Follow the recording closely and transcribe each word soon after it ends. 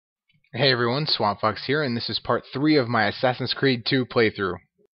Hey everyone, Swamp Fox here, and this is part 3 of my Assassin's Creed 2 playthrough.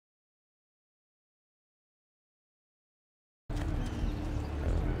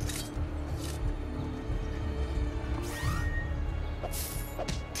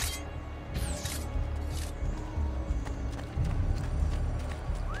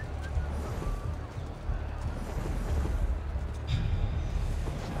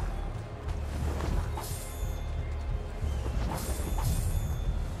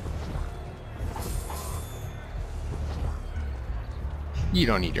 You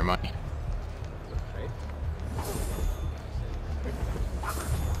don't need your money.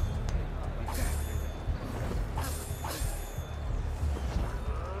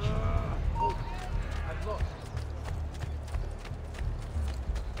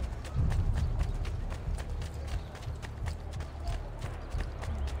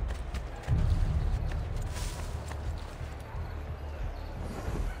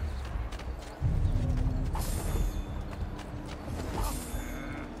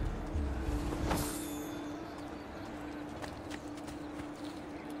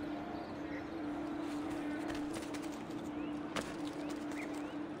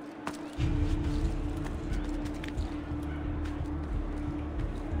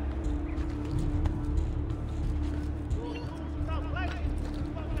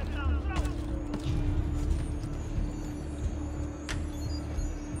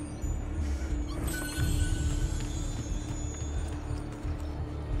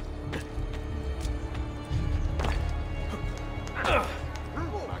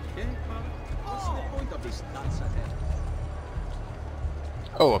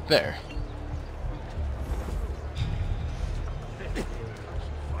 Oh, up there.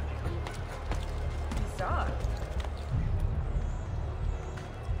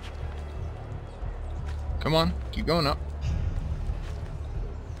 Come on, keep going up.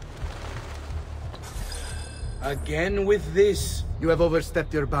 Again with this? You have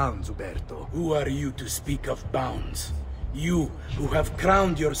overstepped your bounds, Uberto. Who are you to speak of bounds? You, who have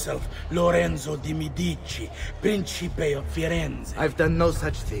crowned yourself Lorenzo di Medici, Principe of Firenze. I've done no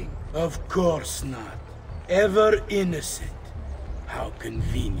such thing. Of course not. Ever innocent. How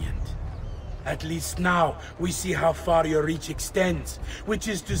convenient. At least now, we see how far your reach extends, which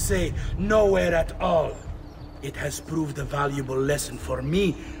is to say, nowhere at all. It has proved a valuable lesson for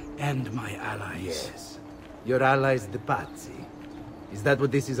me and my allies. Yes. Your allies, the Pazzi. Is that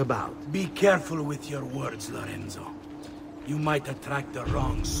what this is about? Be careful with your words, Lorenzo. You might attract the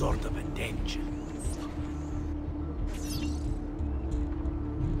wrong sort of attention.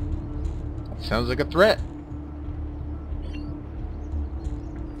 Sounds like a threat.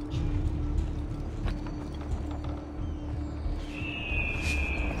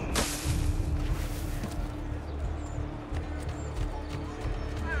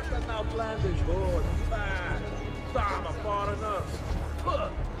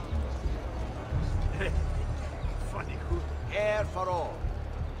 Air for all.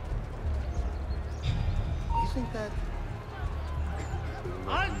 Isn't that...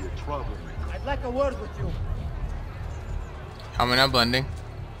 I'd like a word with you. How am I not blending?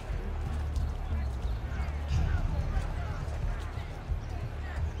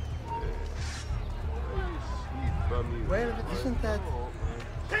 Well, isn't that...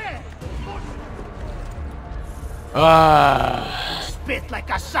 Spit like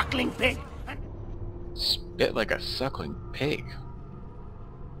a suckling pig. Spit like a suckling pig.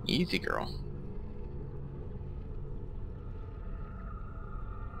 Easy, girl.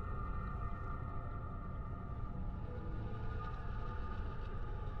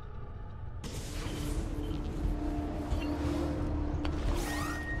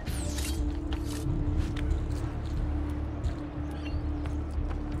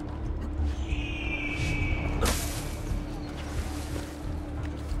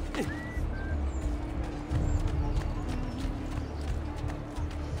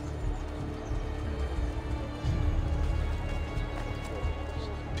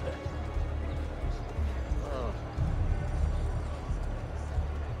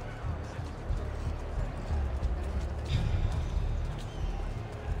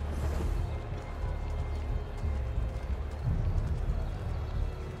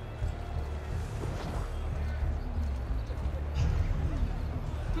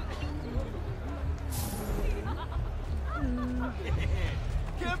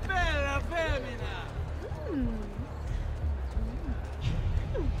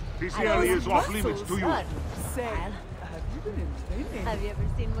 This area is off limits to you. Have you ever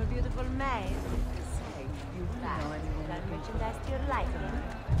seen more beautiful maids? That merchandise to your liking?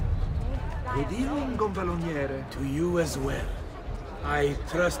 Good evening, Gonfaloniere. To you as well. I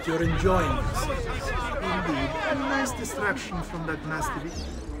trust you're enjoying this. Indeed, a nice distraction from that nasty.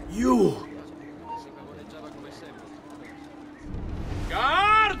 You!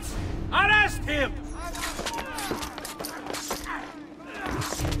 Guards! Arrest him!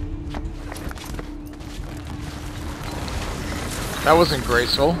 That wasn't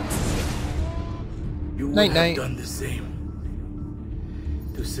graceful. You would Night, have night. done the same.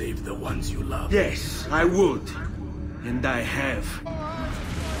 To save the ones you love. Yes, I would. And I have.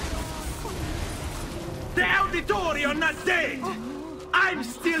 The Auditori are not dead! I'm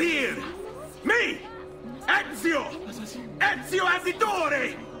still here! Me! Ezio! Ezio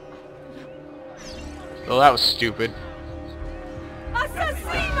Auditore! Well, that was stupid.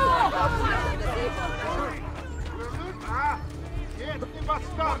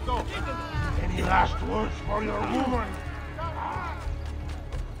 Any last words for your woman?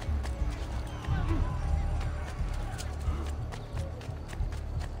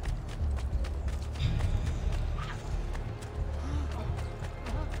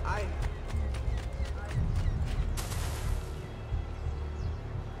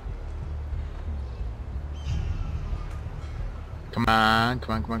 Come on,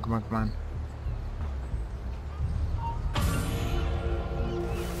 come on, come on, come on, come on.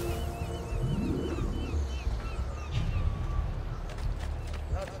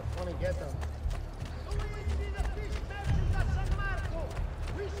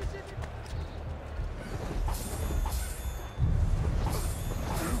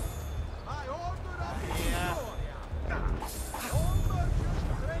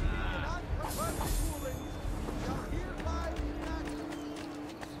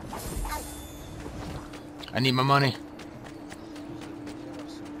 I need my money.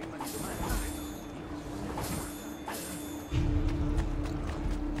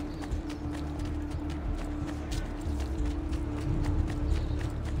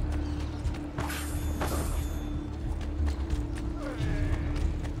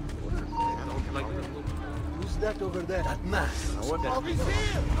 Who's that over there? That mask.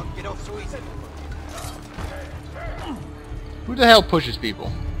 Who the hell pushes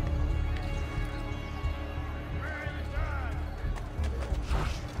people?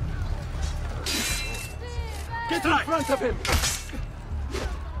 Get in front of him!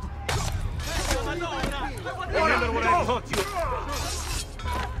 Remember what I taught you!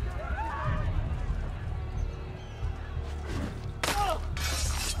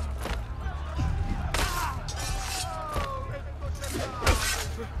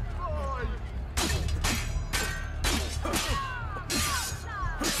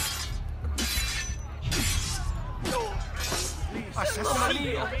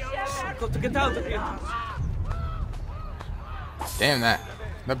 I've got to get out of here! Damn, that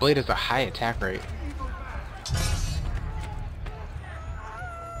blade has a high attack rate.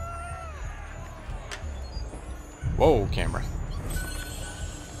 Whoa, camera.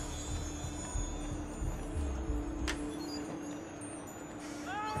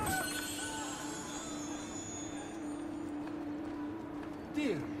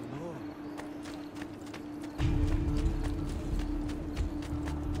 Dear Lord.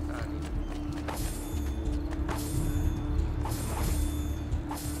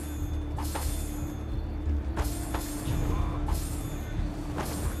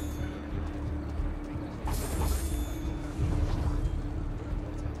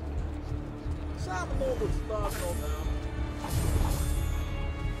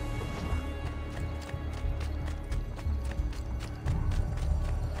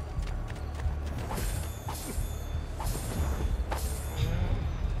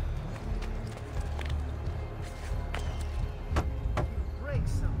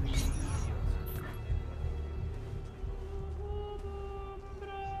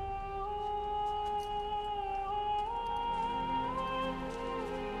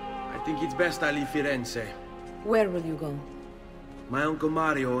 I think it's best I leave Firenze. Where will you go? My uncle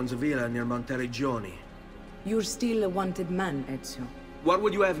Mario owns a villa near Monteregioni. You're still a wanted man, Ezio. What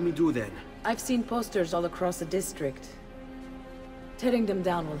would you have me do then? I've seen posters all across the district. Tearing them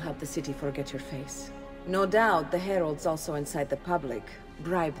down will help the city forget your face. No doubt the heralds also incite the public.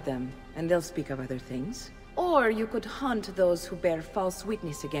 Bribe them, and they'll speak of other things. Or you could hunt those who bear false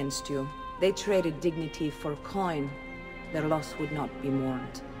witness against you. They traded dignity for coin. Their loss would not be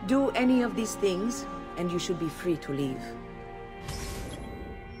mourned. Do any of these things, and you should be free to leave.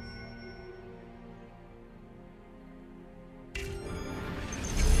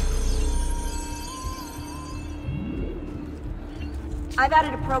 I've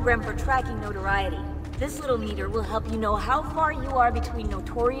added a program for tracking notoriety. This little meter will help you know how far you are between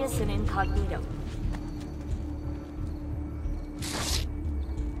notorious and incognito.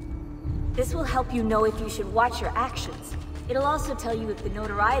 This will help you know if you should watch your actions. It'll also tell you if the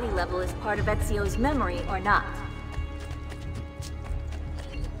notoriety level is part of Ezio's memory or not.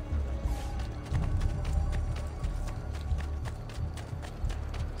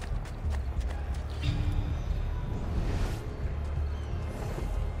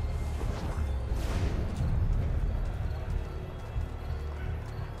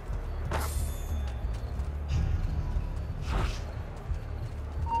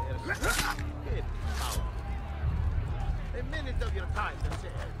 A minute of your time, that's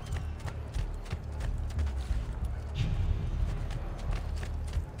it.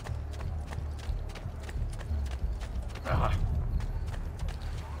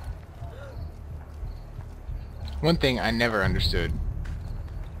 One thing I never understood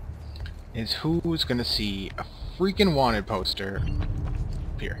is who's gonna see a freaking wanted poster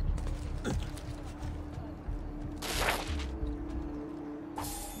here.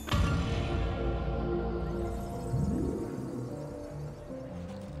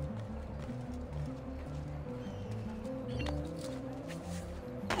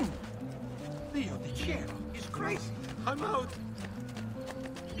 Dio di cielo, he's crazy. I'm out.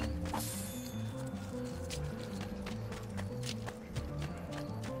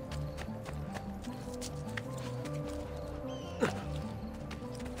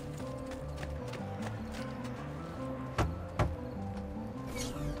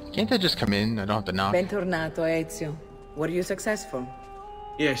 Can't they just come in? I don't have to knock. Bentornato, Ezio. Were you successful?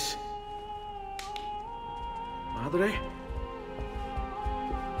 Yes. Madre?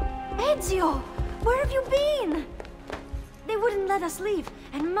 Ezio! Where have you been? They wouldn't let us leave.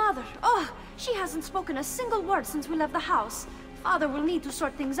 And Mother, oh, she hasn't spoken a single word since we left the house. Father will need to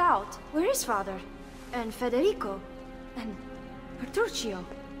sort things out. Where is Father? And Federico? And Petruccio?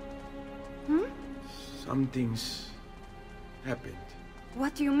 Hmm? Something's happened.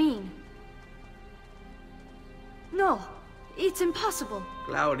 What do you mean? No, it's impossible.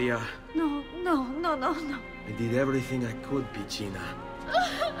 Claudia, No. I did everything I could, Piccina.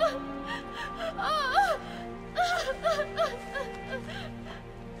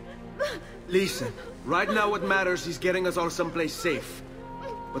 Listen, right now what matters is getting us all someplace safe.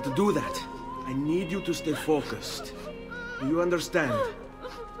 But to do that, I need you to stay focused. Do you understand?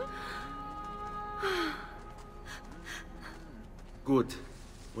 Good.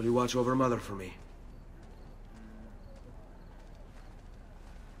 Will you watch over Mother for me?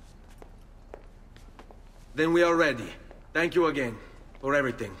 Then we are ready. Thank you again for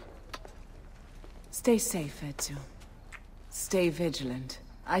everything. Stay safe, Ezio. Stay vigilant.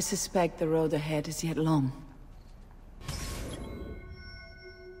 I suspect the road ahead is yet long.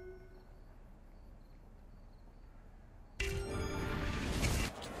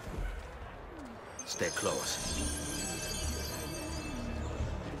 Stay close.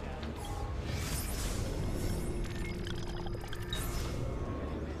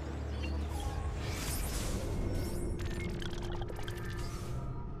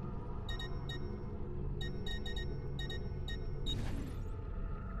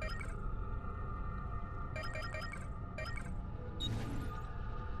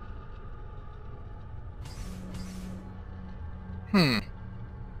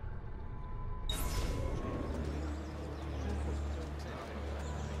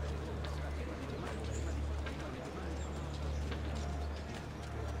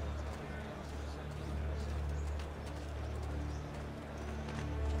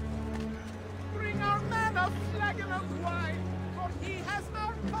 Bring our man a flagon of wine, for he has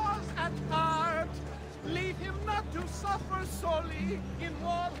our cause at heart. Leave him not to suffer solely in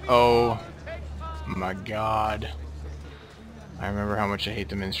war. Oh my god. I remember how much I hate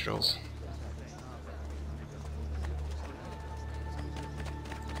the minstrels.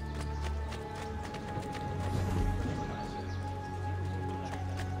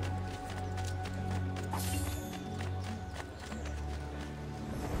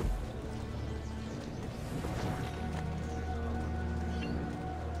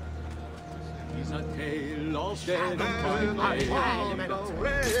 He's a tale of dead and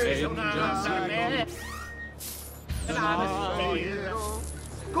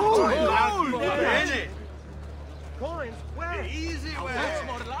Coins, where? Easy way. That's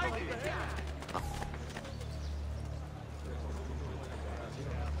more like it.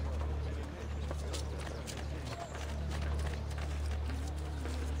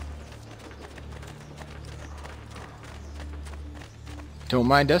 Don't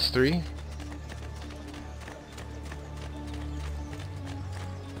mind us three.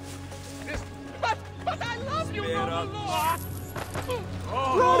 But I love you, noble lord!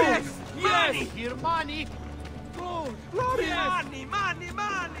 Florence! Yes! Money! Gold! Florence! Money!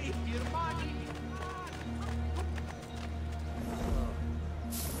 Your money!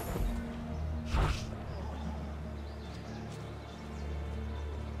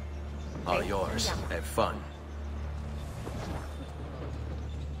 all yours. Have fun.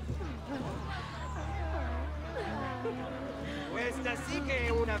 Questa sì che è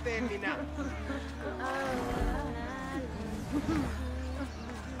una femmina.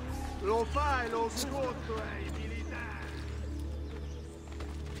 Lo fai lo scotto ai militari.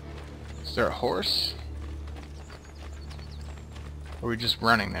 Is there a horse? Or are we just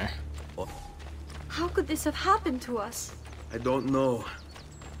running there? How could this have happened to us? I don't know.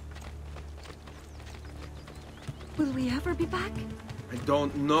 Will we ever be back? I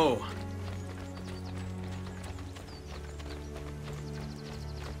don't know.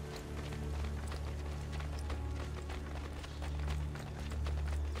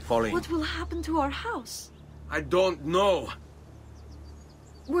 Falling. What will happen to our house? I don't know.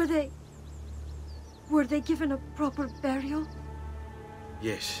 Were they given a proper burial?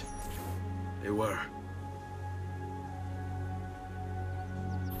 Yes, they were.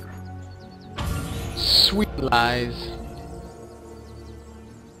 Sweet lies.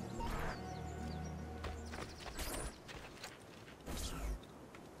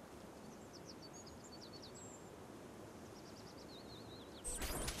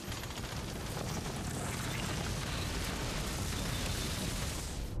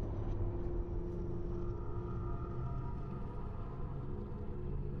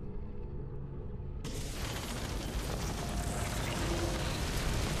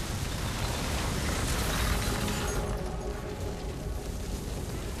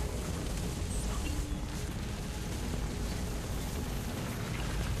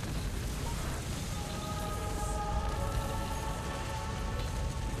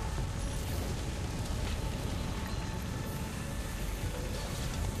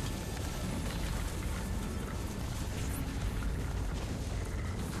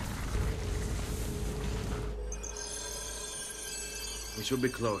 We should be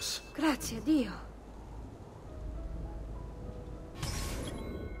close. Grazie a Dio.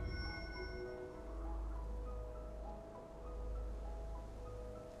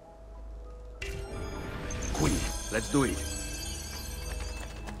 Qui, let's do it.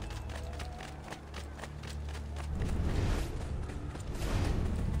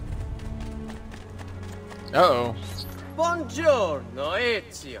 Uh-oh. Buongiorno,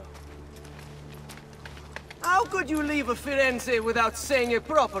 Ezio. How could you leave Firenze without saying a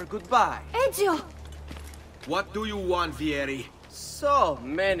proper goodbye? Ezio! What do you want, Vieri? So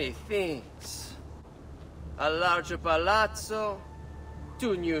many things. A larger palazzo,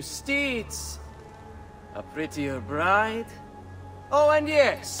 2 new steeds, a prettier bride. Oh, and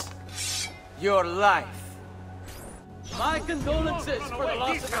yes, your life. My condolences for the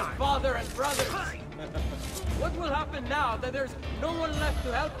loss of your father and brothers. What will happen now that there's no one left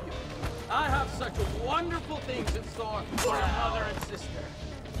to help you? I have such wonderful things in store for a mother and sister.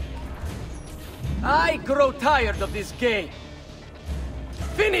 I grow tired of this game.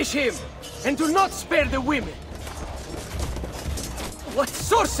 Finish him, and do not spare the women. What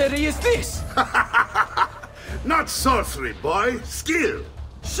sorcery is this? Not sorcery, boy. Skill.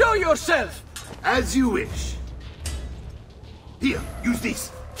 Show yourself! As you wish. Here, use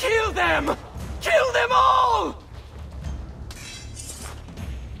this. Kill them! Kill them all!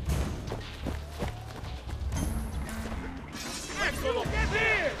 Get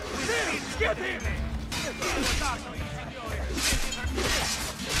here! Get him!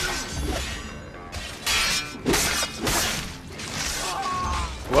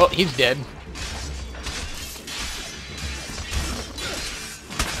 Well, he's dead.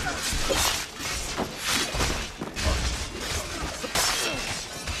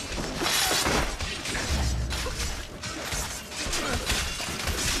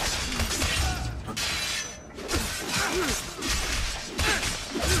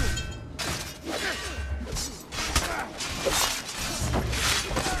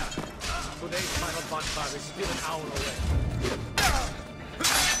 Today's final bonfire is still an hour away.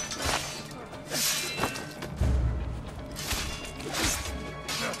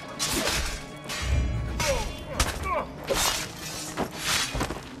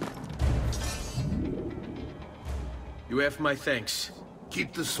 You have my thanks.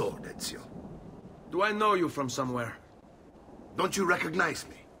 Keep the sword, Ezio. Do I know you from somewhere? Don't you recognize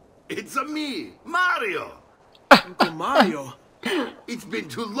me? It's a me, Mario! Uncle Mario? It's been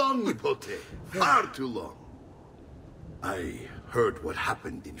too long, Nipote. Far too long. I heard what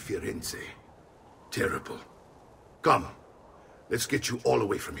happened in Firenze. Terrible. Come, let's get you all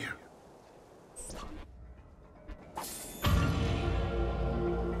away from here.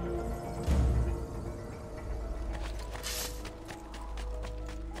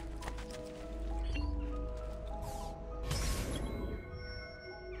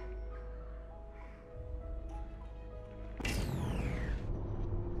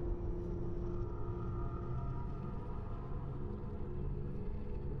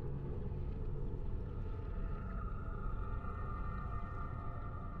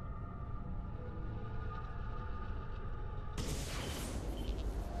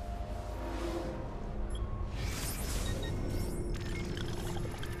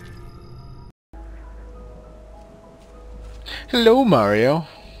 Hello, Mario.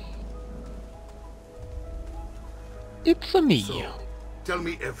 It's a me. So, tell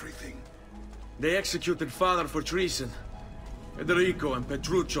me everything. They executed father for treason. Federico and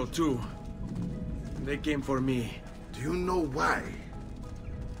Petruccio too. They came for me. Do you know why?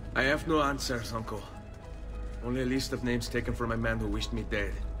 I have no answers, Uncle. Only a list of names taken from a man who wished me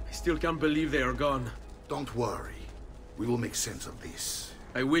dead. I still can't believe they are gone. Don't worry. We will make sense of this.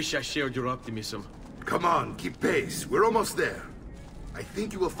 I wish I shared your optimism. Come on, keep pace. We're almost there. I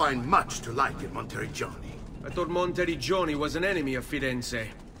think you will find much to like in Monteriggioni. I thought Monteriggioni was an enemy of Firenze.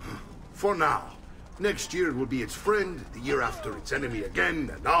 For now. Next year it will be its friend, the year after its enemy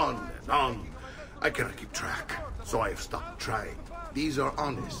again, and on and on. I cannot keep track, so I have stopped trying. These are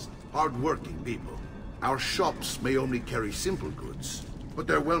honest, hard-working people. Our shops may only carry simple goods, but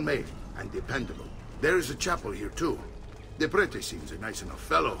they're well made and dependable. There is a chapel here too. The prete seems a nice enough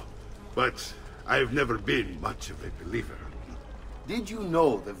fellow, but I've never been much of a believer. Did you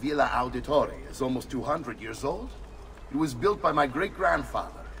know the Villa Auditore is almost 200 years old? It was built by my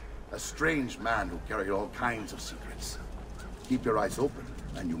great-grandfather, a strange man who carried all kinds of secrets. Keep your eyes open,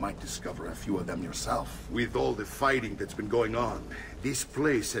 and you might discover a few of them yourself. With all the fighting that's been going on, this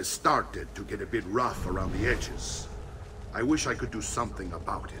place has started to get a bit rough around the edges. I wish I could do something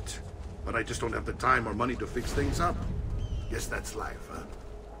about it, but I just don't have the time or money to fix things up. Guess that's life, huh?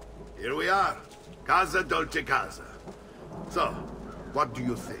 Here we are. Casa Dolce Casa. So, what do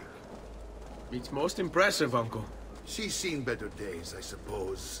you think? It's most impressive, Uncle. She's seen better days, I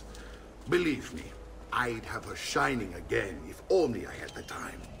suppose. Believe me, I'd have her shining again if only I had the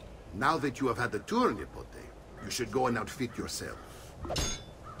time. Now that you have had the tour, Nipote, you should go and outfit yourself.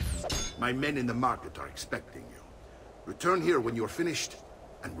 My men in the market are expecting you. Return here when you're finished,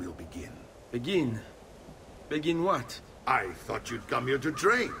 and we'll begin. Begin? Begin what? I thought you'd come here to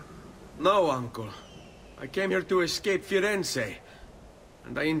train. No, Uncle. I came here to escape Firenze.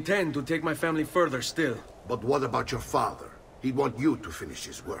 And I intend to take my family further still. But what about your father? He'd want you to finish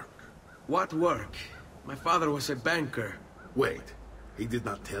his work. What work? My father was a banker. Wait, he did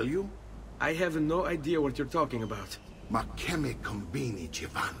not tell you? I have no idea what you're talking about. Ma che me combini,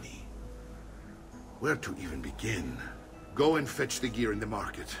 Giovanni? Where to even begin? Go and fetch the gear in the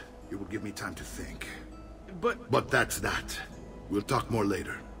market. It will give me time to think. But that's that. We'll talk more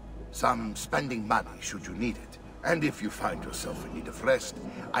later. Some spending money should you need it. And if you find yourself in need of rest,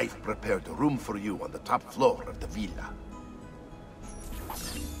 I've prepared a room for you on the top floor of the villa.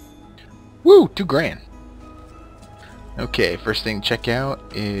 Woo! $2 grand. Okay, first thing to check out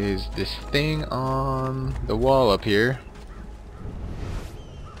is this thing on the wall up here.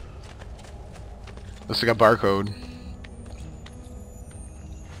 Looks like a barcode.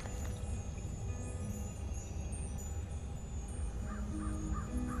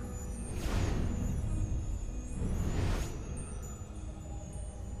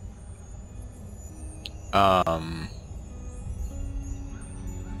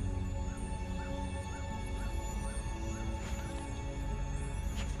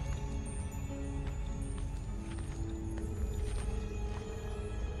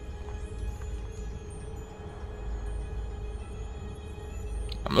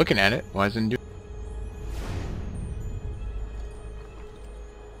 I'm looking at it. Why isn't it doing?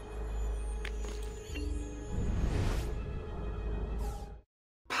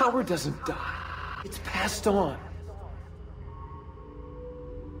 Power doesn't die. It's passed on.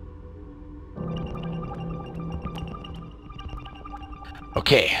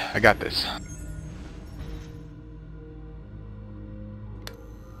 Okay, I got this.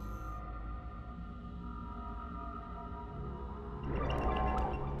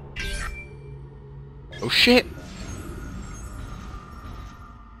 Oh shit!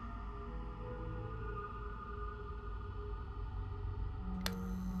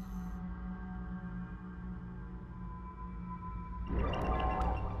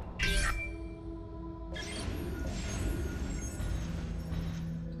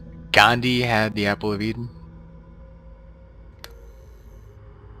 Gandhi had the Apple of Eden.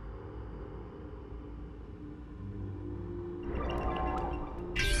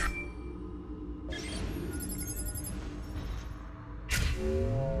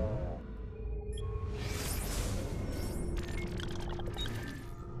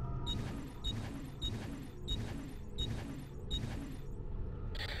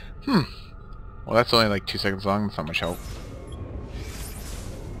 Well, that's only like 2 seconds long. That's not much help.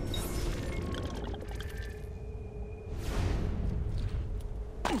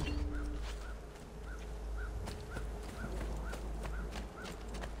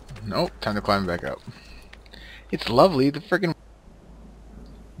 Nope, time to climb back up. It's lovely. The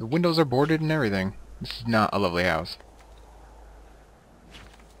windows are boarded and everything. This is not a lovely house.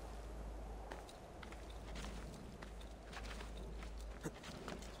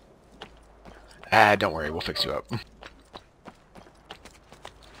 Ah, don't worry, we'll fix you up.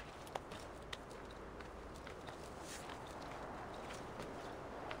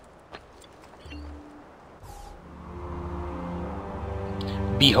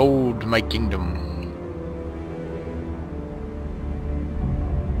 Behold my kingdom.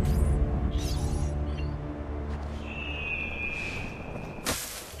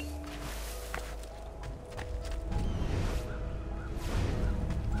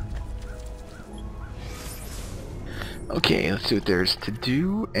 Okay, let's see what there's to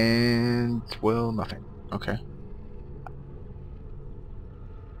do, and, well, nothing. Okay.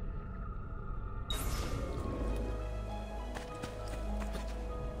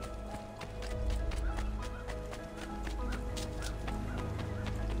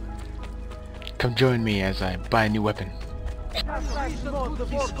 Come join me as I buy a new weapon.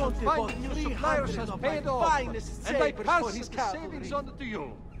 Finding new suppliers has paid off, and I pass the savings on to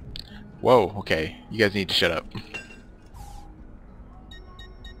you. Whoa, okay. You guys need to shut up.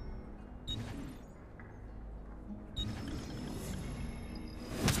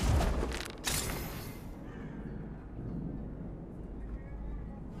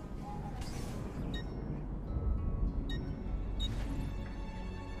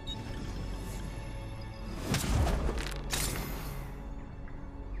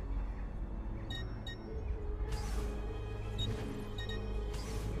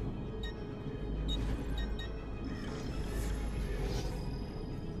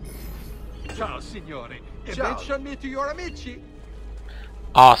 Ciao, signore. E mention me to your amici.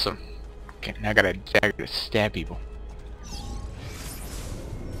 Awesome. Okay, now I gotta dagger to stab people.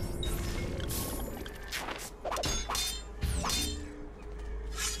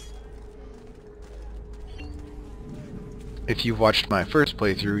 If you've watched my first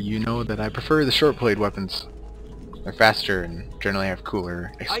playthrough, you know that I prefer the short-blade weapons. They're faster and generally have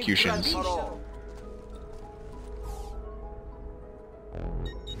cooler executions.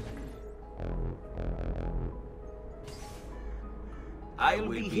 I'll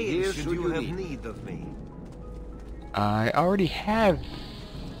be here should you have need of me. I already have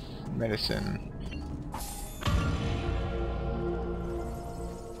medicine.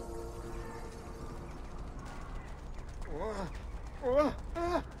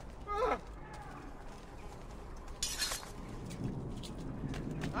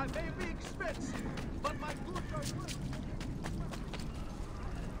 I may be expensive, but my goods are worth.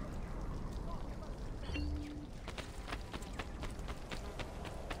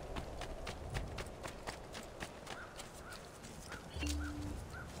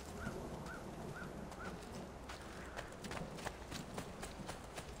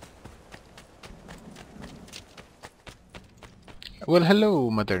 Well, hello,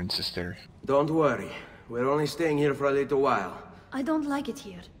 mother and sister. Don't worry. We're only staying here for a little while. I don't like it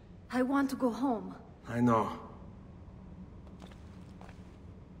here. I want to go home. I know.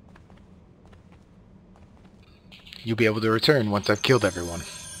 You'll be able to return once I've killed everyone.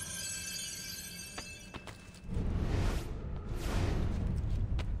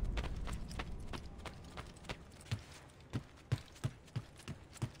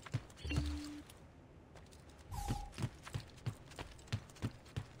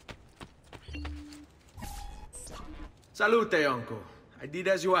 Salute, uncle. I did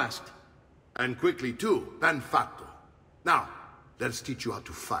as you asked. And quickly too, ben fatto. Now, let's teach you how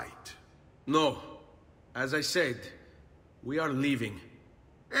to fight. No. As I said, we are leaving.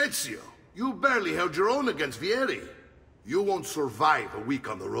 Ezio, you barely held your own against Vieri. You won't survive a week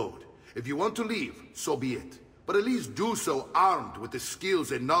on the road. If you want to leave, so be it. But at least do so armed with the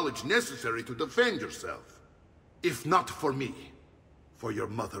skills and knowledge necessary to defend yourself. If not for me, for your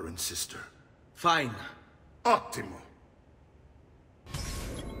mother and sister. Fine. Ottimo.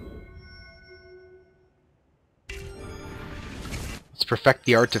 Let's perfect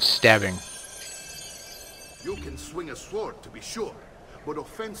the art of stabbing. You can swing a sword, to be sure, but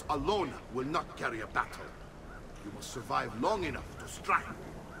offense alone will not carry a battle. You must survive long enough to strike.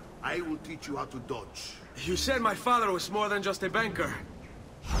 I will teach you how to dodge. You said my father was more than just a banker.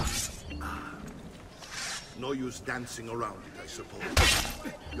 No use dancing around it, I suppose.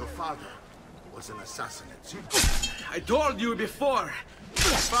 Your father was an assassin, Ezio. I told you before.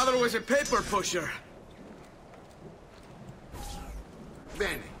 My father was a paper pusher.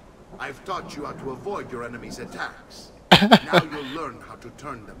 Bene. I've taught you how to avoid your enemy's attacks. Now you'll learn how to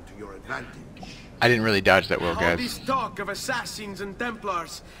turn them to your advantage. I didn't really dodge that well, All guys. this talk of assassins and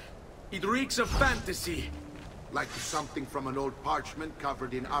Templars, it reeks of fantasy. Like something from an old parchment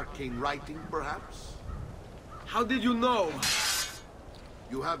covered in arcane writing, perhaps? How did you know?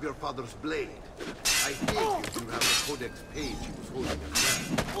 You have your father's blade. I think you have the codex page he was holding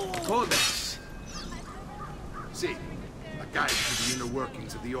as well. Codex? guide to the inner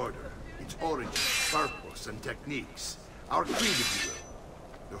workings of the Order. Its origin, purpose, and techniques. Our creed, if you will.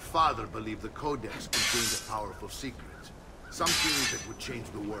 Your father believed the Codex contained a powerful secret. Something that would change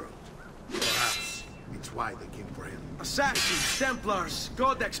the world. Perhaps it's why they came for him. Assassins, Templars,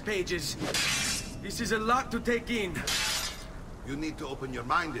 Codex pages. This is a lot to take in. You need to open your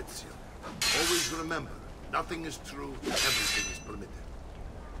mind, Ezio. Always remember, nothing is true, everything is permitted.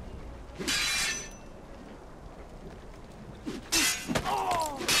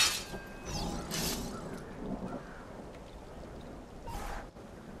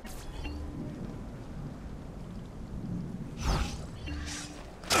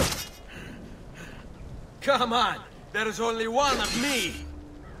 Come on! There is only one of me!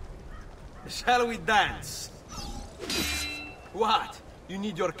 Shall we dance? What? You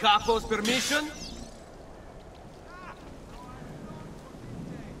need your capo's permission?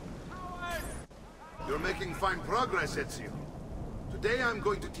 You're making fine progress, Ezio. Today I'm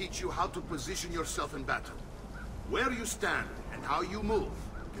going to teach you how to position yourself in battle. Where you stand and how you move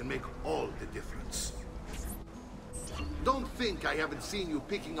can make all the difference. Don't think I haven't seen you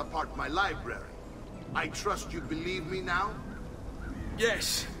picking apart my library. I trust you believe me now?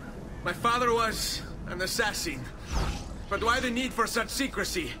 Yes. My father was an assassin. But why the need for such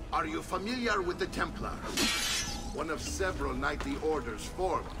secrecy? Are you familiar with the Templars? One of several knightly orders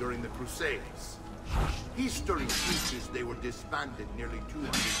formed during the Crusades. History teaches they were disbanded nearly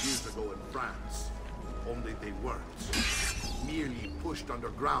 200 years ago in France. Only they weren't. Merely pushed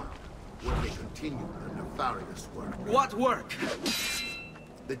underground, where they continued their nefarious work. What work?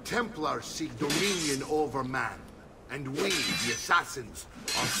 The Templars seek dominion over man, and we, the Assassins,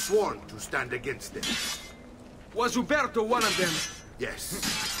 are sworn to stand against them. Was Uberto one of them?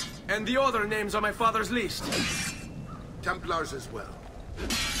 Yes. And the other names on my father's list? Templars as well.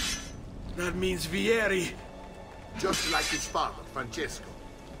 That means Vieri. Just like his father, Francesco.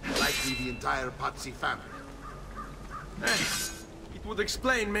 Likely the entire Pazzi family. It would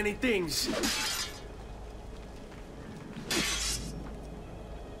explain many things.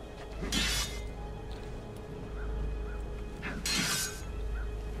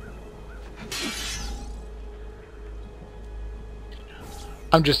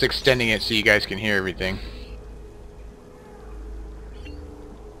 I'm just extending it so you guys can hear everything.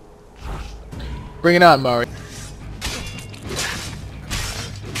 Bring it on, Mari.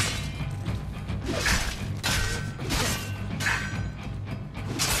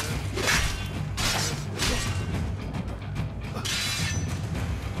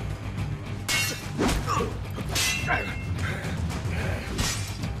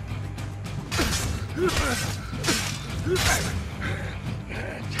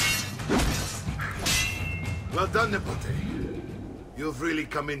 Well done, Nipote. You've really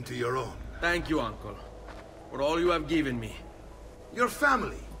come into your own. Thank you, Uncle, for all you have given me. Your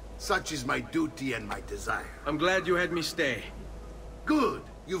family. Such is my duty and my desire. I'm glad you had me stay. Good.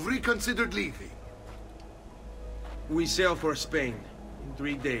 You've reconsidered leaving. We sail for Spain in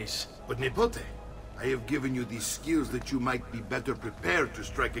 3 days. But Nipote, I have given you these skills that you might be better prepared to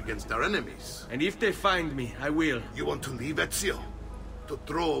strike against our enemies. And if they find me, I will. You want to leave, Ezio? To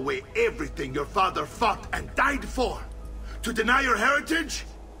throw away everything your father fought and died for? To deny your heritage?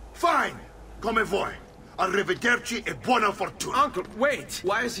 Fine! Come vuoi. Arrivederci e buona fortuna. Uncle, wait!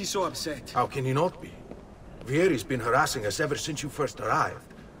 Why is he so upset? How can he not be? Vieri's been harassing us ever since you first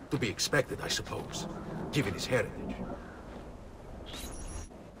arrived. To be expected, I suppose, given his heritage.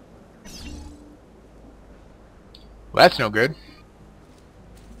 Well, that's no good.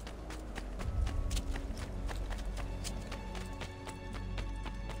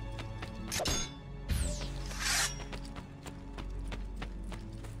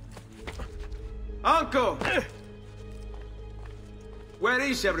 Uncle! Where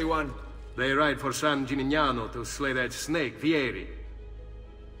is everyone? They ride for San Gimignano to slay that snake, Vieri.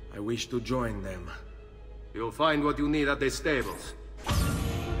 I wish to join them. You'll find what you need at the stables.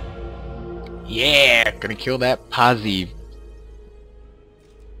 Yeah, gonna kill that Pazzi.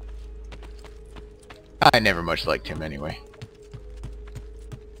 I never much liked him anyway.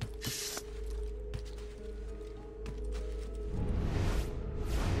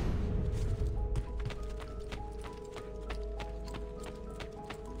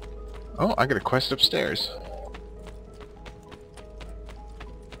 Oh, I got a quest upstairs.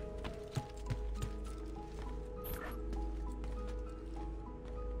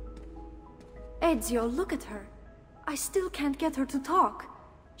 Ezio, look at her. I still can't get her to talk.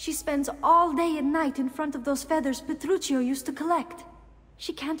 She spends all day and night in front of those feathers Petruchio used to collect.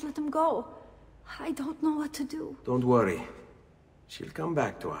 She can't let them go. I don't know what to do. Don't worry. She'll come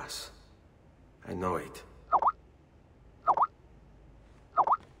back to us. I know it.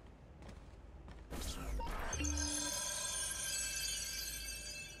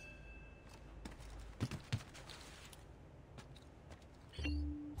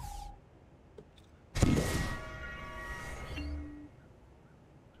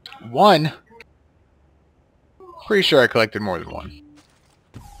 One? Pretty sure I collected more than one.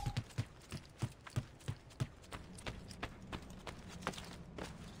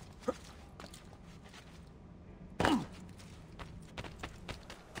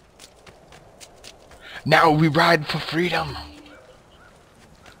 Now we ride for freedom!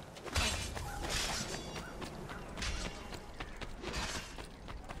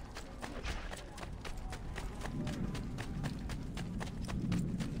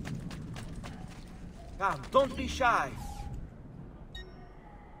 Come, don't be shy.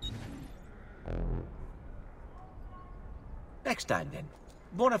 Next time then.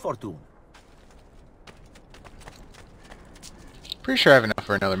 Buona fortuna. Pretty sure I have enough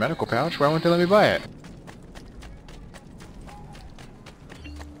for another medical pouch. Why won't they let me buy it?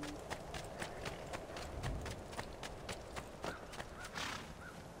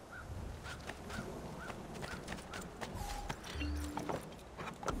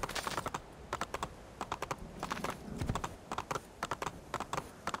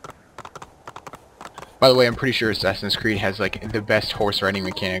 By the way, I'm pretty sure Assassin's Creed has like the best horse riding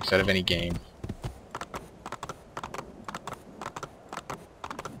mechanics out of any game.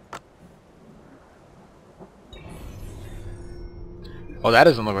 Oh, that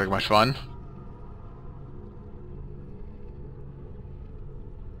doesn't look like much fun.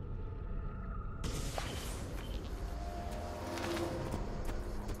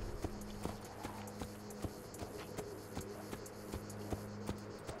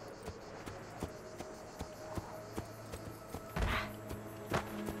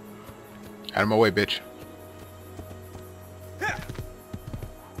 Out of my way, bitch.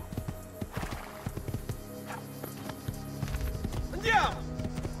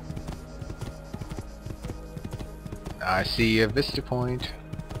 I see a vista point.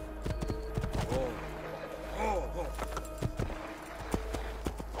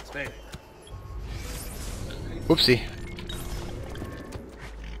 Whoopsie.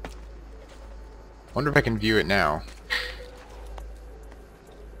 Wonder if I can view it now.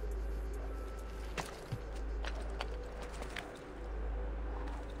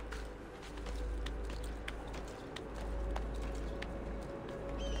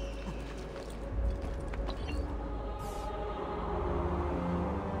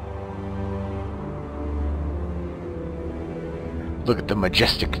 Look at the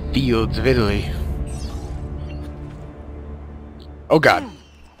majestic fields of Italy. Oh god.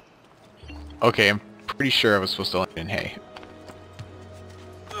 Okay, I'm pretty sure I was supposed to land in hay.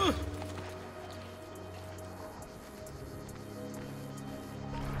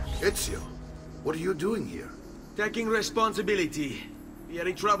 Ezio, what are you doing here? Taking responsibility.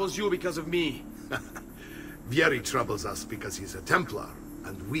 Vieri troubles you because of me. Vieri troubles us because he's a Templar,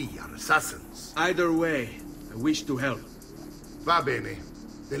 and we are assassins. Either way, I wish to help. Va bene.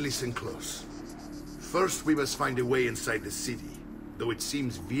 Then listen close. First, we must find a way inside the city, though it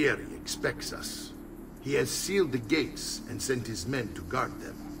seems Vieri expects us. He has sealed the gates and sent his men to guard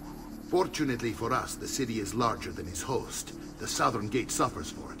them. Fortunately for us, the city is larger than his host. The southern gate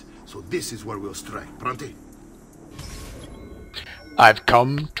suffers for it, so this is where we'll strike. Pronti? I've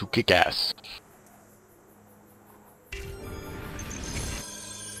come to kick ass.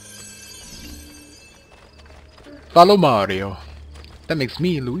 Follow Mario. That makes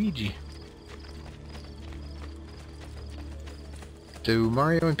me Luigi. Do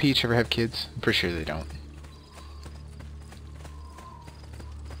Mario and Peach ever have kids? I'm pretty sure they don't.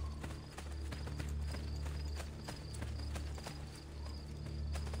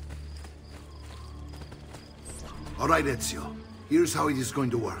 Alright, Ezio. Here's how it is going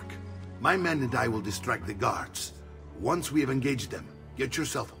to work. My men and I will distract the guards. Once we have engaged them, get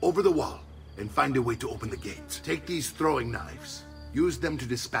yourself over the wall and find a way to open the gate. Take these throwing knives. Use them to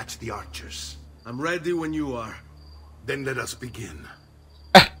dispatch the archers. I'm ready when you are. Then let us begin.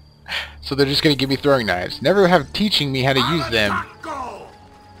 So they're just gonna give me throwing knives. Never have teaching me how to use them.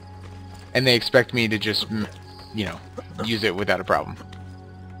 And they expect me to just, you know, use it without a problem.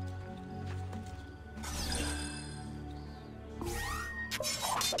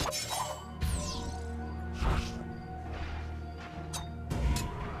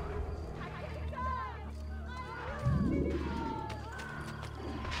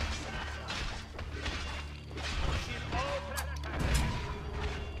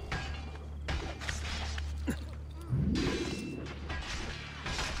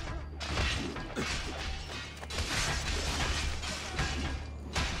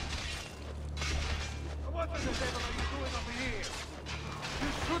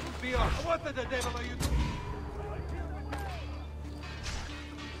 What the devil are you doing?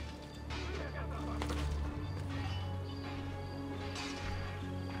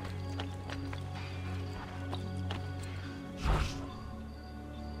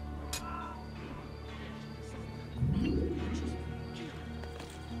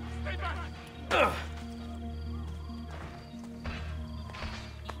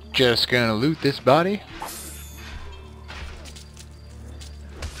 Just gonna loot this body.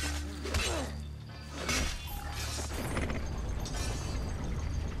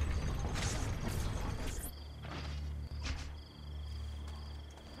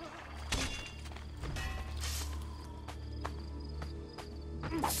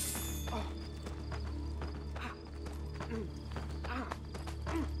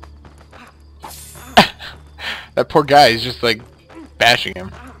 That poor guy is just like bashing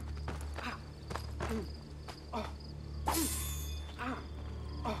him.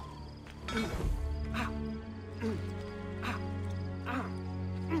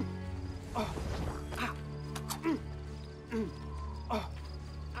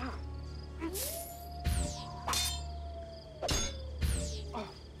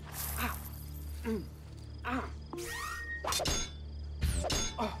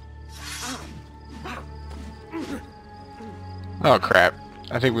 Oh crap,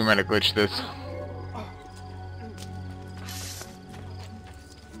 I think we might have glitched this.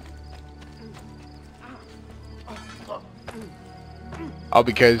 All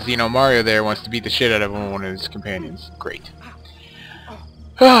because, you know, Mario there wants to beat the shit out of one of his companions. Great.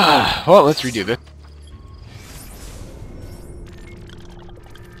 Well, let's redo this.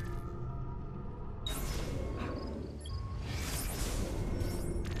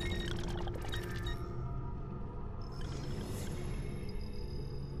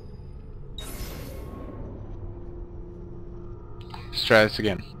 Let's try this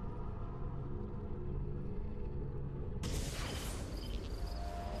again.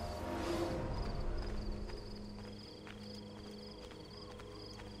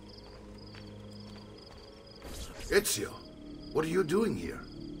 Ezio, what are you doing here?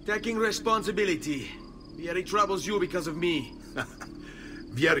 Taking responsibility. Vieri troubles you because of me.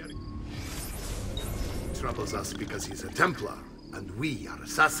 Vieri troubles us because he's a Templar, and we are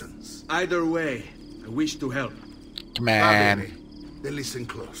assassins. Either way, I wish to help. Man. Then listen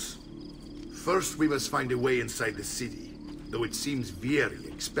close. First, we must find a way inside the city, though it seems Vieri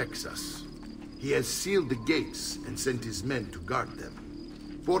expects us. He has sealed the gates and sent his men to guard them.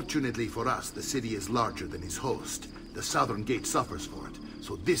 Fortunately for us, the city is larger than his host. The southern gate suffers for it,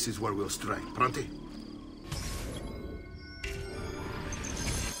 so this is where we'll strike. Pronti?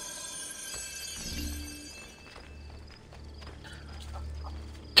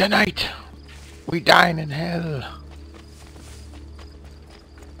 Tonight, we dine in hell.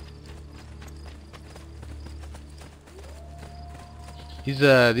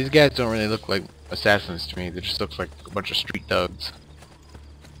 These guys don't really look like assassins to me. They just look like a bunch of street thugs.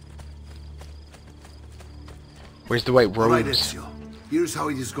 Where's the white robes? All right, Ezio. Here's how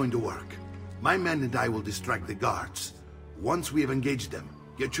it is going to work. My men and I will distract the guards. Once we have engaged them,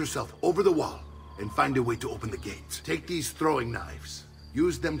 get yourself over the wall and find a way to open the gate. Take these throwing knives.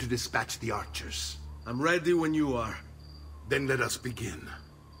 Use them to dispatch the archers. I'm ready when you are. Then let us begin.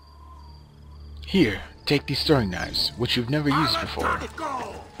 Here, take these throwing knives, which you've never used before.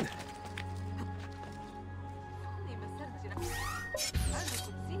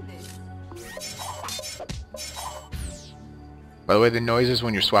 By the way, the noises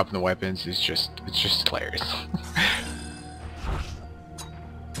when you're swapping the weapons is it's just hilarious.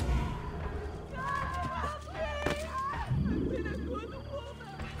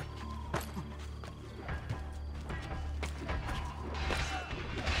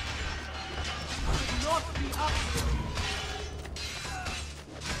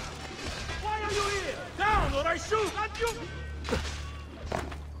 Why are you here? Down or I shoot at you!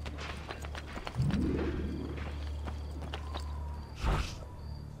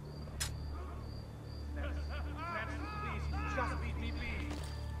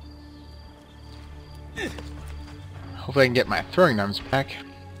 Hopefully I can get my throwing knives back.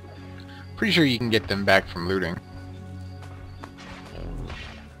 Pretty sure you can get them back from looting.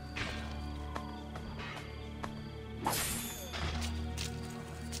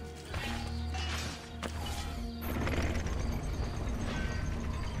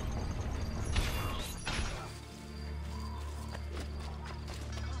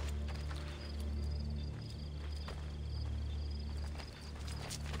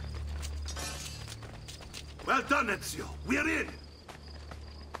 Well done, Ezio. We're in.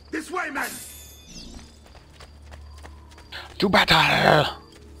 This way, men. To battle!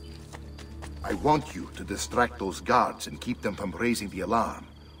 I want you to distract those guards and keep them from raising the alarm.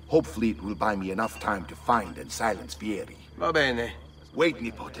 Hopefully it will buy me enough time to find and silence Vieri. Va bene. Wait,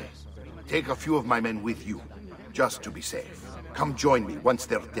 Nipote. Take a few of my men with you, just to be safe. Come join me once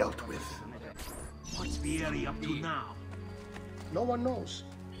they're dealt with. What's Vieri up to now? No one knows.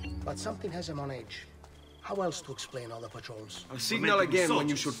 but something has him on edge. How else to explain all the patrols? I'll signal again when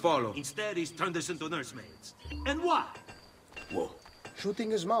you should follow. Instead, he's turned us into nursemaids. And why? Whoa.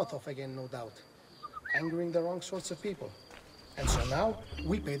 Shooting his mouth off again, no doubt. Angering the wrong sorts of people. And so now,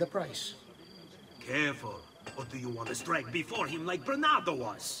 we pay the price. Careful. Or do you want to strike before him like Bernardo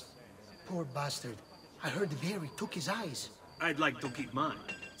was? Poor bastard. I heard Very took his eyes. I'd like to keep mine.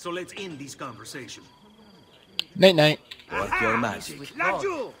 So let's end this conversation. Night night. Work your magic.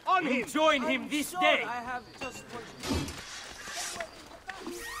 Laju, on him! Join him this day! I have just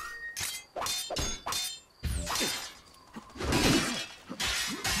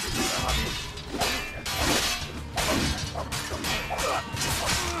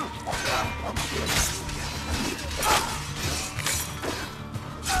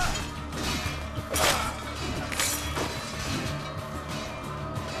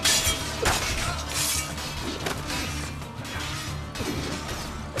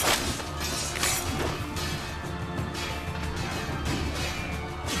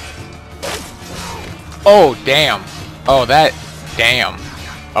Oh, damn. Oh, that... Damn.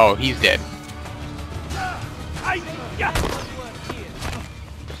 Oh, he's dead. Has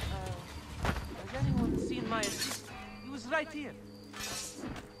anyone seen my assistant? He was right here.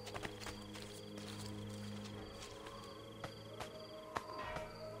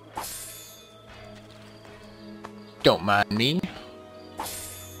 Don't mind me.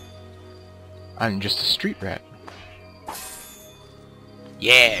 I'm just a street rat.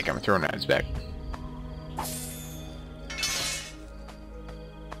 Yeah, got my throwing knives back.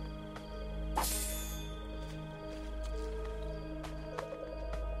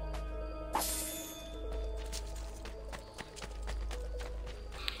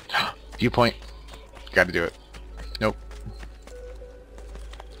 Viewpoint. Gotta do it. Nope.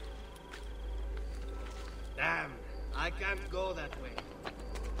 Damn, I can't go that way.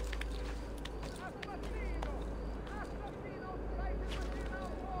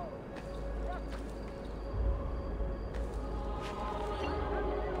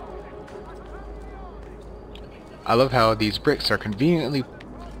 I love how these bricks are conveniently,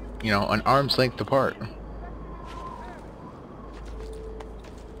 you know, an arm's length apart.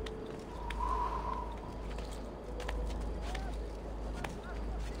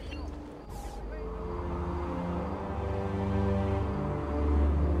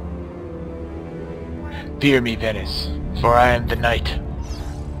 Fear me, Venice, for I am the knight.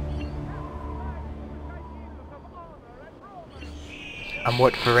 I'm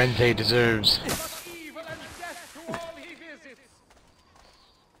what Firenze deserves.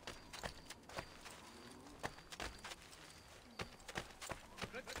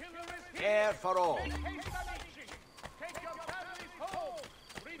 Care for all.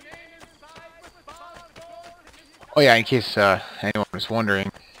 Oh yeah, in case anyone was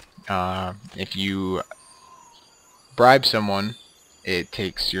wondering, if you bribe someone, it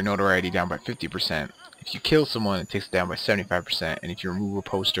takes your notoriety down by 50%. If you kill someone, it takes it down by 75%, and if you remove a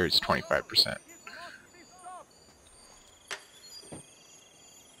poster, it's 25%.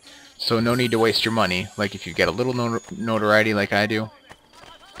 So no need to waste your money. Like if you get a little notoriety like I do,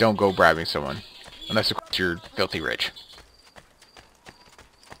 don't go bribing someone, unless of course you're filthy rich.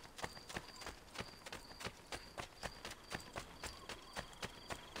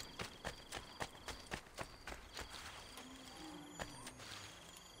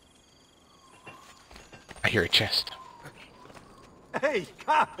 I hear a chest. Hey,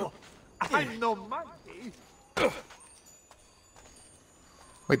 Capo! I'm no monkey!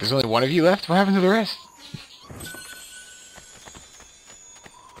 Wait, there's only one of you left? What happened to the rest?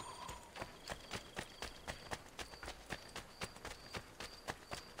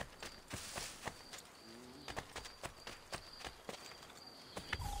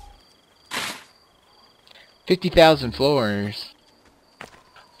 $50,000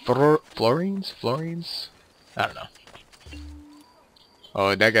 florins. Florines? I don't know.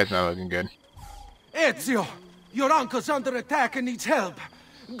 Oh, that guy's not looking good. Ezio! Your uncle's under attack and needs help.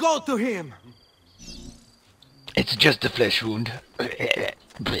 Go to him! It's just a flesh wound.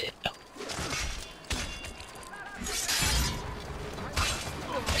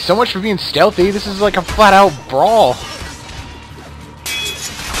 So much for being stealthy. This is like a flat-out brawl.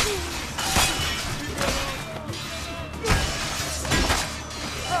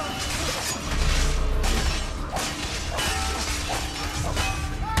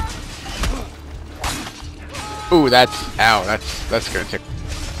 Ooh, that's ow. That's gonna tick.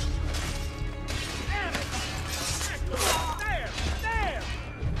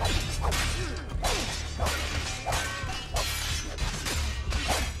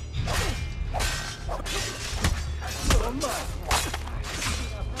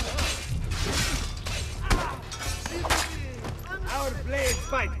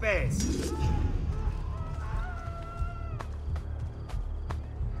 right pace.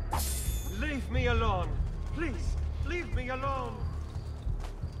 Leave me alone. Please, leave me alone.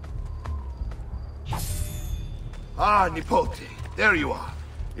 Ah, Nipote, there you are.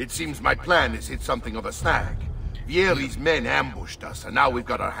 It seems my plan has hit something of a snag. Vieri's men ambushed us, and now we've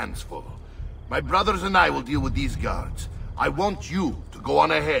got our hands full. My brothers and I will deal with these guards. I want you to go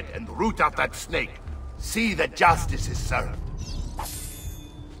on ahead and root out that snake. See that justice is served.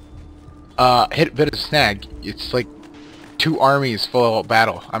 Hit a bit of snag. It's like 2 armies full of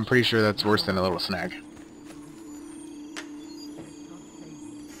battle. I'm pretty sure that's worse than a little snag.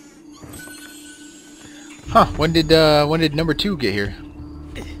 Huh, when did number 2 get here?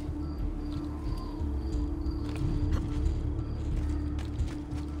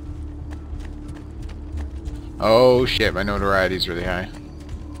 Oh shit, my notoriety is really high.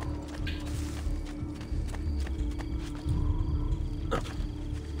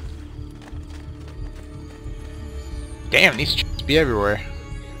 Damn, these chicks be everywhere.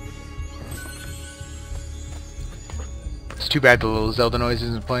 It's too bad the little Zelda noise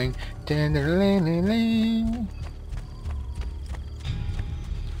isn't playing.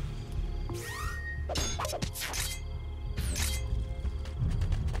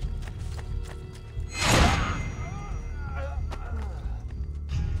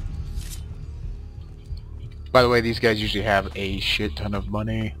 By the way, these guys usually have a shit ton of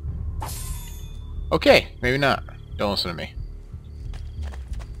money. Okay, maybe not. Don't listen to me.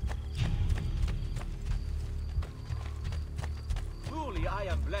 Truly, I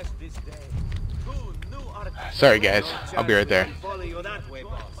am blessed this day. Sorry guys, I'll be right there. Follow you that way,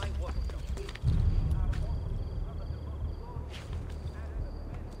 boss.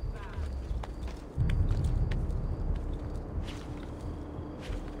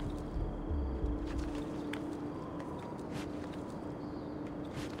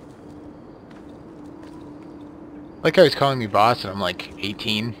 Like how he's calling me boss and I'm like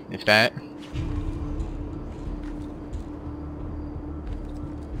 18, if that.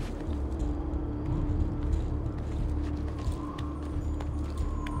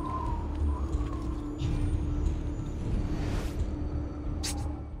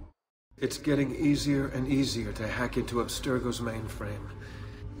 It's getting easier and easier to hack into Abstergo's mainframe.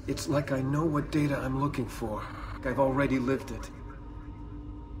 It's like I know what data I'm looking for. I've already lived it.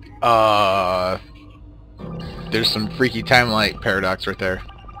 There's some freaky timeline paradox right there.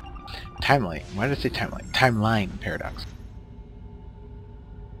 Timeline? Why did I say timeline? Timeline paradox.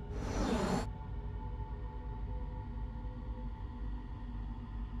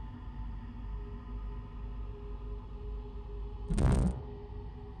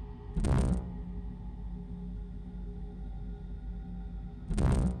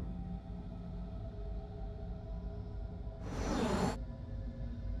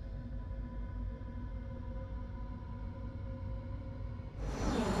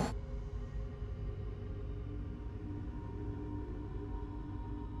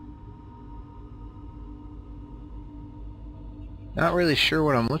 Not really sure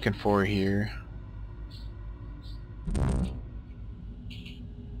what I'm looking for here.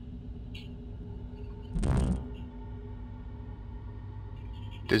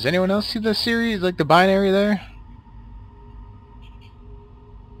 Does anyone else see the series, like the binary there?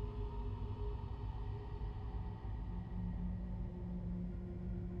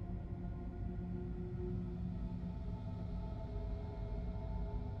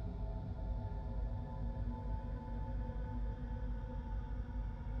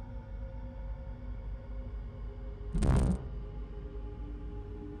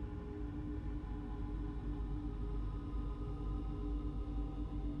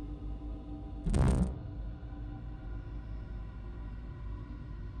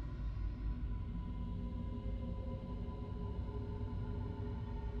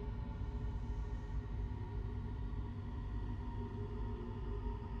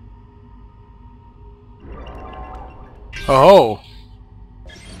 Oh!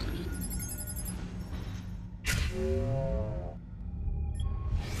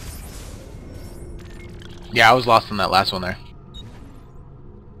 Yeah, I was lost on that last one there.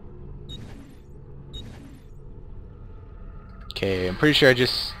 Okay, I'm pretty sure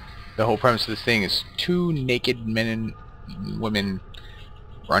the whole premise of this thing is 2 naked men and women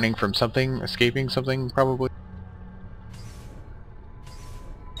running from something, escaping something, probably.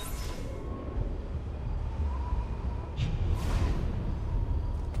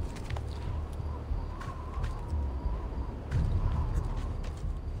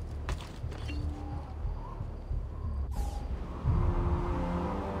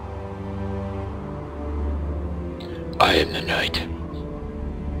 I am the night.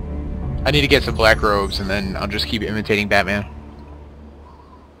 I need to get some black robes, and then I'll just keep imitating Batman.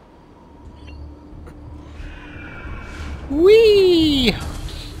 Whee!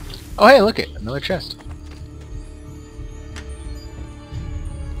 Oh hey, look it, another chest.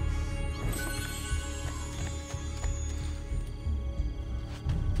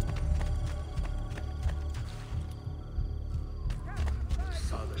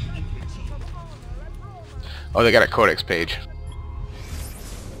 Oh, they got a codex page.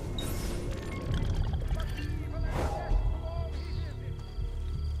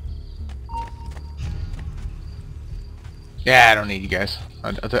 Yeah, I don't need you guys.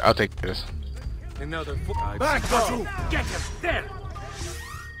 I'll take this. Another Back, Batu! Get him! There!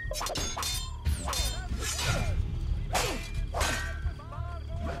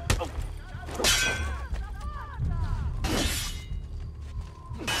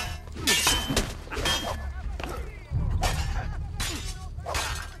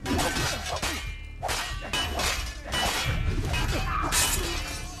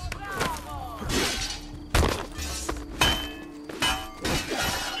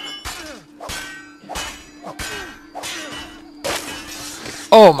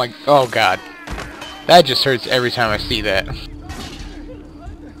 Oh my, oh god. That just hurts every time I see that.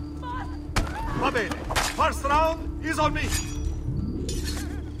 Va bene. First round is on me.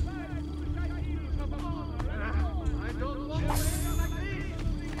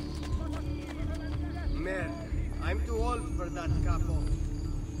 Man, I'm too old for that capo.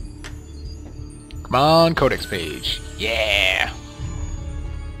 Come on, codex page. Yeah!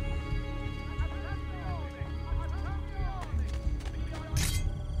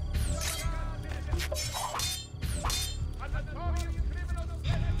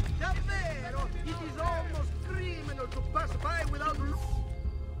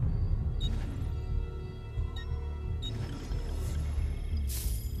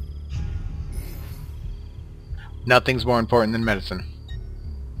 Nothing's more important than medicine.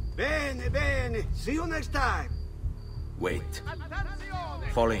 Bene, bene. See you next time. Wait.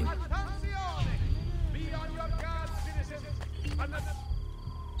 Fall in.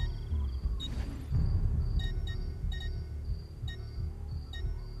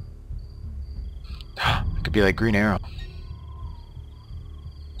 It could be like Green Arrow.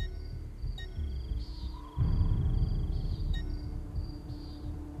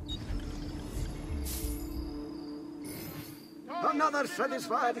 Another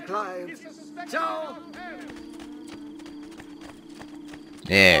satisfied client. Ciao.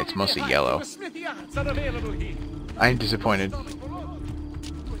 Yeah, it's mostly yellow. I'm disappointed.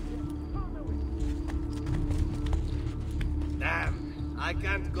 Damn, I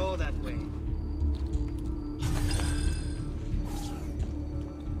can't go that way.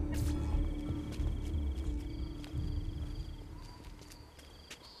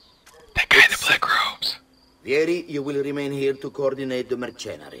 That guy in the black robes. Vieri, you will remain here to coordinate the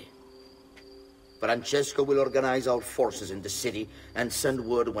mercenary. Francesco will organize our forces in the city and send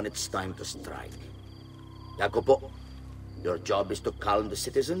word when it's time to strike. Jacopo, your job is to calm the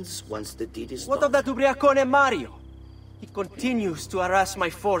citizens once the deed is What done. of that Ubriacone Mario? He continues to harass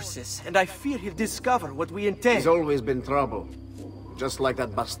my forces, and I fear he'll discover what we intend. He's always been trouble. Just like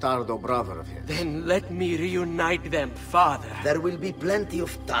that bastardo brother of his. Then let me reunite them, father. There will be plenty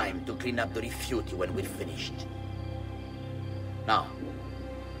of time to clean up the refuti when we're finished. Now,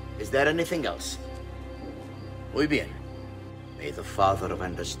 is there anything else? Muy bien. May the Father of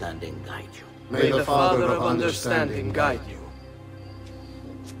Understanding guide you. May the Father of Understanding guide you.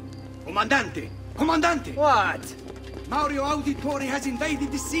 Comandante! Comandante! What? Mario Auditore has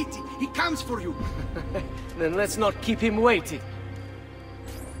invaded the city. He comes for you. Then let's not keep him waiting.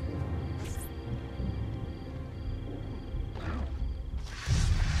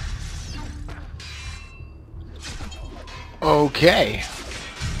 Okay.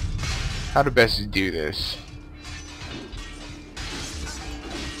 How to best do this?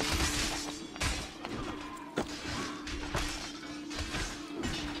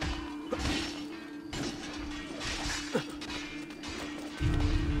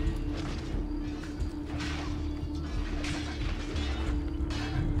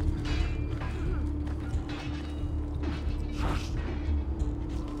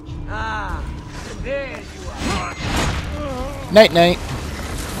 Ah, there you are. Night night.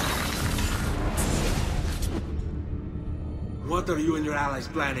 What are you and your allies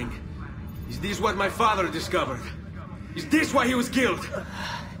planning? Is this what my father discovered? Is this why he was killed?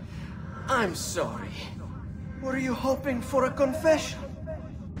 I'm sorry. Were you hoping for a confession?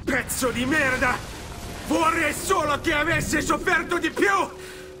 Pezzo di merda! Vorrei solo che avesse sofferto di più!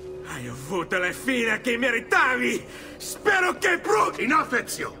 Hai avuto la fine che meritavi! Spero che Enough,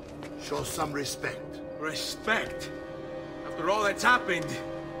 Ezio! Show some respect. Respect? After all that's happened,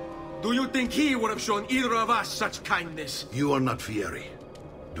 do you think he would have shown either of us such kindness? You are not Fieri.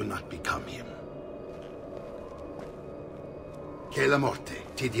 Do not become him. Che la morte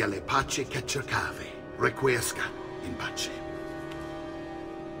ti dia le pace che cercavi. Requiesca in pace.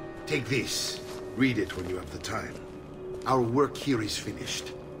 Take this. Read it when you have the time. Our work here is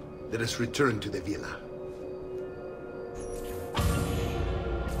finished. Let us return to the villa.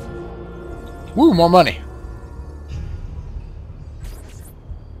 Woo, more money.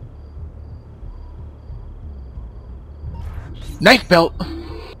 Knife belt.